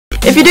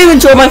If you do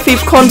enjoy my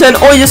FIFA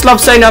content or you just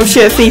love saying I'm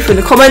shit at FIFA in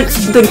the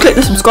comments, then click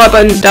the subscribe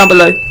button down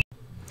below.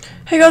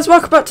 Hey guys,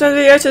 welcome back to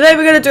another video. Today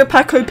we're going to do a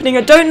pack opening.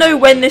 I don't know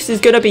when this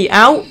is going to be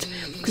out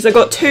because I've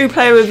got 2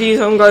 player reviews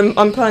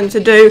I'm planning to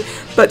do.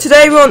 But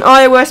today we're on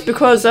iOS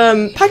because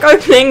pack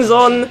openings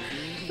on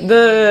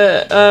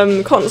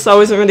the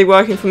console isn't really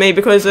working for me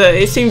because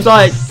it seems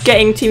like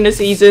getting Team of the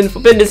Season for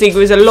Bundesliga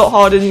is a lot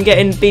harder than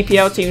getting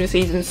BPL Team of the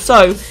Season.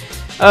 So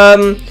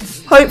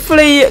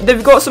hopefully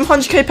they've got some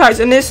 100k packs,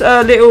 and this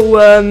little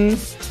I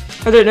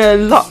don't know,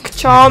 luck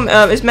charm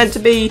is meant to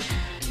be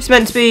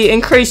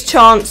increased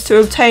chance to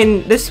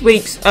obtain this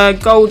week's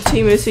gold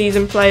Team of the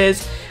Season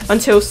players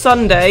until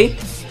Sunday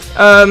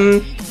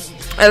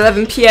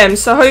 11 PM.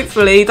 So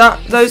hopefully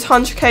those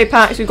 100k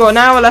packs, we've got an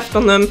hour left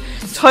on them,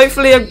 so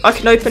hopefully I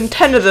can open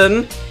 10 of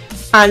them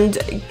and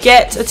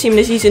get a Team of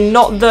the Season,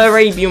 not the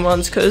Arabian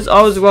ones, because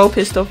I was well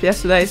pissed off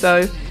yesterday.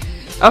 So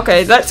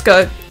okay, let's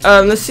go.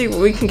 Let's see what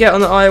we can get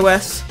on the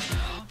iOS.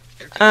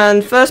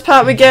 And first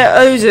pack we get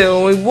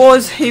Ozil.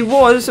 He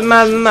was a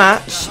man of the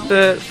match,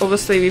 but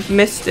obviously we've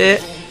missed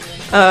it.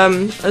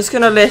 I'm just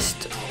gonna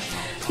list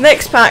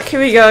next pack. Here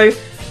we go.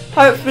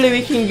 Hopefully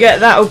we can get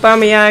that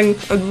Aubameyang.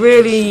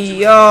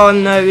 Oh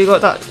no, we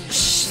got that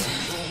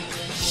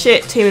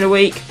shit team of the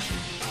week.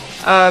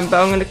 But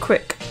I'm gonna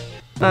quick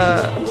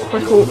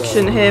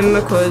auction him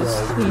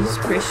because he's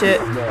pretty shit.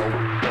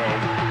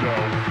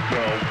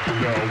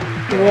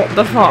 What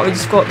the fuck? We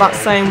just got that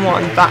same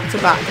one back to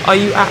back. Are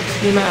you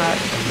actually mad?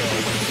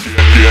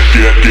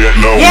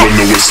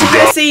 Yes!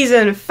 This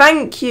season,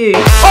 thank you.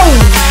 Oh,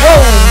 whoa!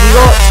 We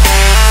got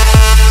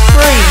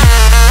 3.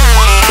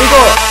 We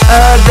got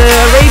the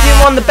Arabian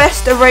one, the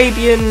best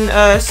Arabian,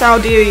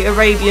 Saudi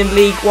Arabian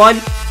League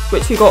one,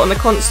 which we got on the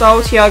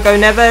console, Thiago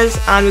Neves,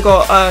 and we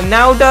got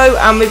Naldo,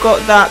 and we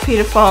got that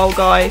paedophile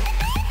guy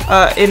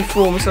in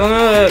form. So I'm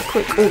gonna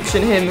quick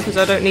auction him because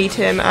I don't need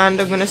him,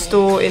 and I'm gonna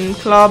store in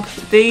club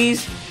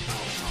these,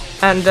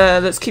 and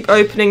let's keep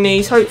opening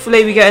these.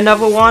 Hopefully we get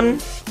another one,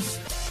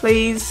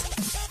 please.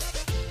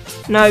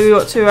 No, we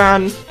got 2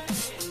 and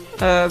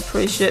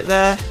pretty shit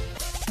there.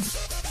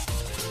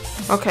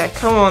 Okay,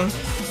 come on.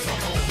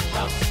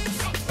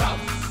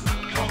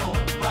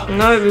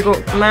 No, we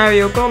got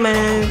Mario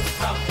Gomez.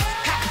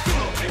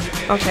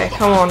 Okay,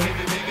 come on.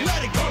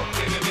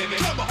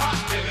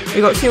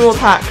 We got 2 more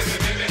packs,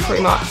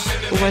 pretty much.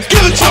 Almost.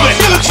 Give it to me,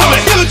 give it to me,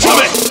 give it to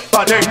me.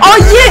 Oh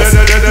yes!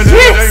 Yes!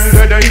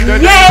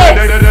 Yes!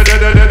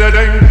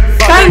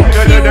 Thank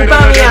you,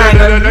 Aubameyang.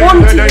 I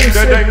wanted him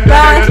so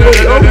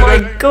badly. Oh my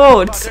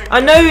god. I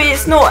know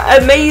it's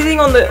not amazing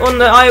on the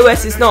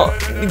iOS, it's not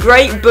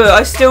great, but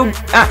I still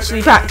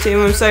actually packed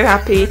him. I'm so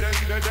happy.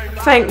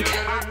 Thank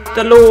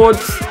the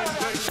Lords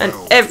and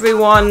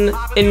everyone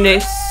in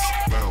this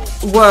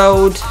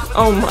world.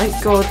 Oh my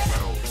god.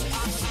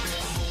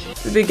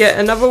 Did we get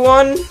another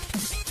one?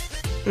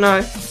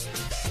 No.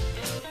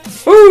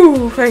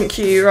 Ooh, thank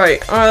you.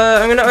 Right,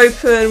 I'm gonna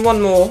open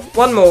one more.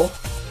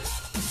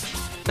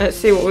 Let's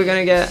see what we're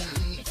gonna get.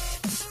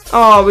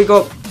 Oh, we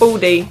got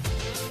Baldy.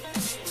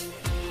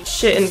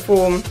 Shit in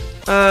form.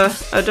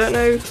 I don't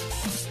know.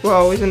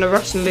 Well, he's in the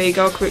Russian league.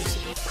 I'll quick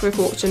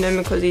auction him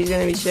because he's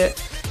gonna be shit.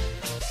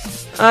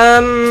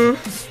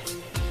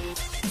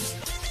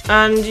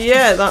 And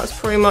yeah, that's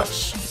pretty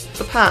much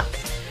the pack.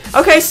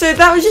 Okay, so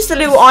that was just a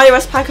little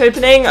iOS pack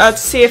opening to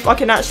see if I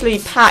can actually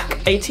pack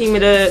a Team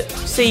of the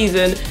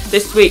Season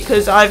this week,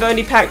 because I've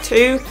only packed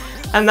 2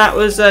 and that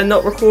was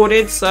not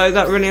recorded, so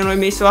that really annoyed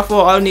me, so I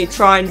thought I'll need to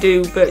try and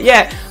do. But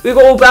yeah, we've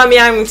got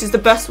Aubameyang, which is the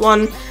best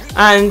one,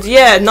 and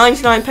yeah,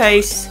 99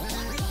 pace.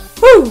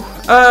 Woo!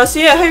 So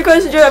yeah, hope you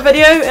guys enjoyed that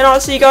video, and I'll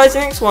see you guys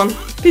in the next one.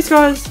 Peace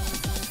guys!